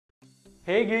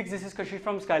Hey geeks, this is Kashish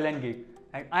from Skyline Geek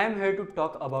and I am here to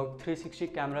talk about 360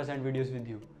 cameras and videos with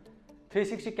you.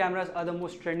 360 cameras are the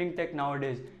most trending tech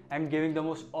nowadays and giving the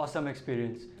most awesome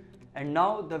experience. And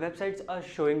now the websites are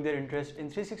showing their interest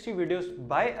in 360 videos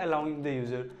by allowing the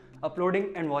user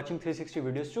uploading and watching 360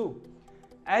 videos too.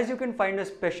 As you can find a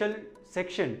special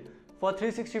section for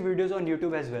 360 videos on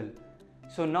YouTube as well.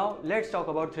 So now let's talk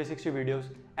about 360 videos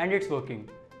and its working.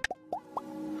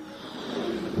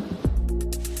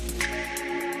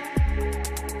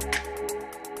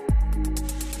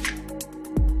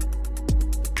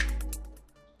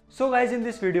 So guys, in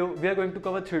this video we are going to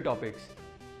cover 3 topics,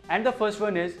 and the first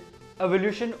one is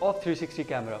evolution of 360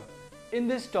 camera. In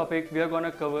this topic we are going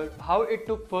to cover how it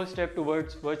took first step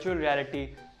towards virtual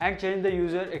reality and changed the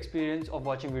user experience of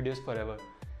watching videos forever.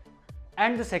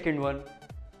 And the second one,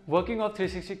 working of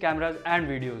 360 cameras and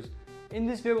videos. In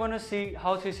this we are going to see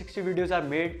how 360 videos are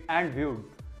made and viewed.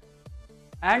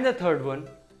 And the third one,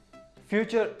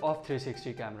 future of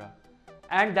 360 camera.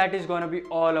 And that is going to be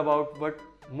all about what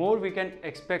more we can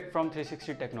expect from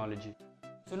 360 technology.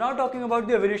 So now talking about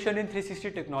the evolution in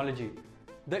 360 technology.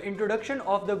 The introduction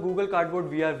of the Google Cardboard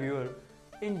VR viewer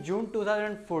in June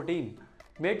 2014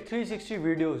 made 360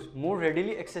 videos more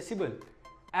readily accessible,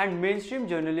 and mainstream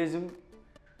journalism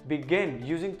began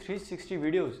using 360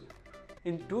 videos.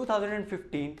 In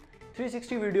 2015,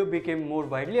 360 video became more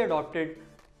widely adopted,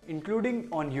 including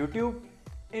on YouTube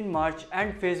in March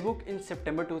and Facebook in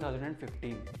September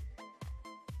 2015.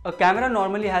 A camera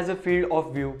normally has a field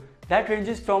of view that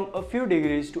ranges from a few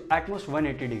degrees to at most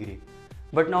 180 degrees.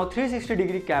 But now 360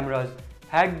 degree cameras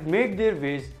had made their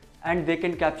ways and they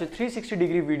can capture 360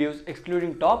 degree videos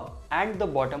excluding top and the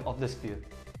bottom of the sphere.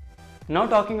 Now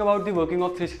talking about the working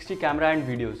of 360 camera and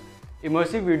videos.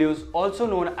 Immersive videos, also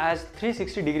known as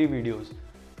 360 degree videos.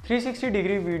 360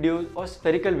 degree videos or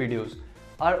spherical videos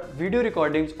are video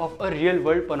recordings of a real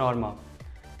world panorama,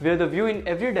 where the view in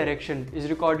every direction is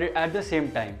recorded at the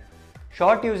same time,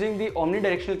 shot using the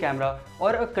omnidirectional camera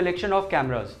or a collection of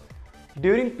cameras.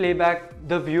 During playback,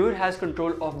 the viewer has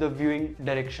control of the viewing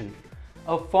direction,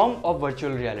 a form of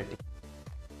virtual reality.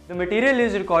 The material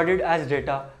is recorded as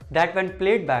data that, when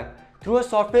played back through a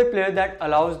software player, that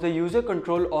allows the user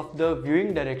control of the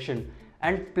viewing direction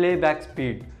and playback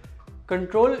speed.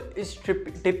 Control is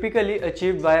typically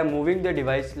achieved via moving the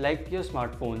device like your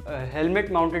smartphone,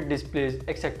 helmet mounted displays,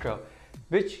 etc.,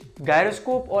 which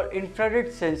gyroscope or infrared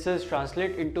sensors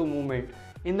translate into movement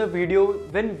in the video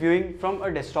when viewing from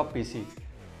a desktop PC.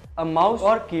 A mouse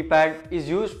or keypad is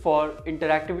used for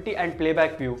interactivity, and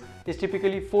playback view is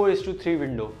typically 4:3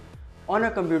 window on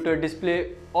a computer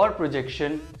display or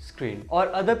projection screen or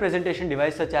other presentation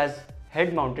device such as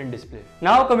head-mounted display.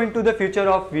 Now coming to the future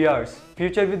of VRs.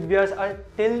 Future with VRs are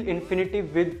till infinity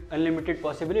with unlimited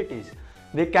possibilities.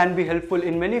 They can be helpful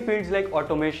in many fields like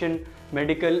automation,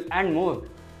 medical and more.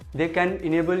 They can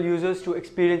enable users to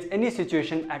experience any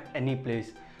situation at any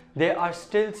place. There are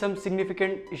still some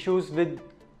significant issues with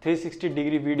 360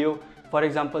 degree video. For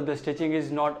example, the stitching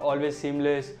is not always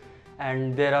seamless,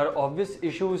 and there are obvious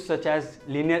issues such as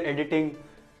linear editing.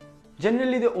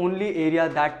 Generally, the only area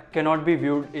that cannot be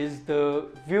viewed is the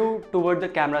view toward the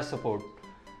camera support.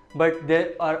 But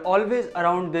there are always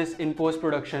around this in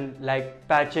post-production, like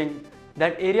patching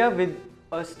that area with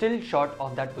a still shot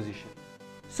of that position.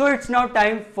 So it's now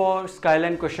time for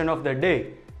Skyline question of the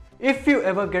day. If you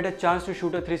ever get a chance to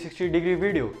shoot a 360 degree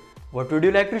video, what would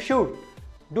you like to shoot?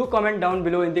 Do comment down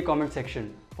below in the comment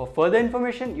section. For further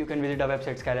information, you can visit our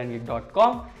website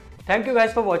skylinegeek.com. Thank you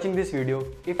guys for watching this video.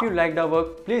 If you liked our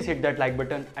work, please hit that like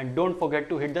button and don't forget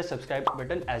to hit the subscribe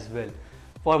button as well.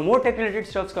 For more tech related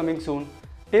stuffs coming soon.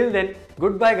 Till then,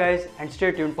 goodbye guys, and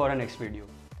stay tuned for our next video.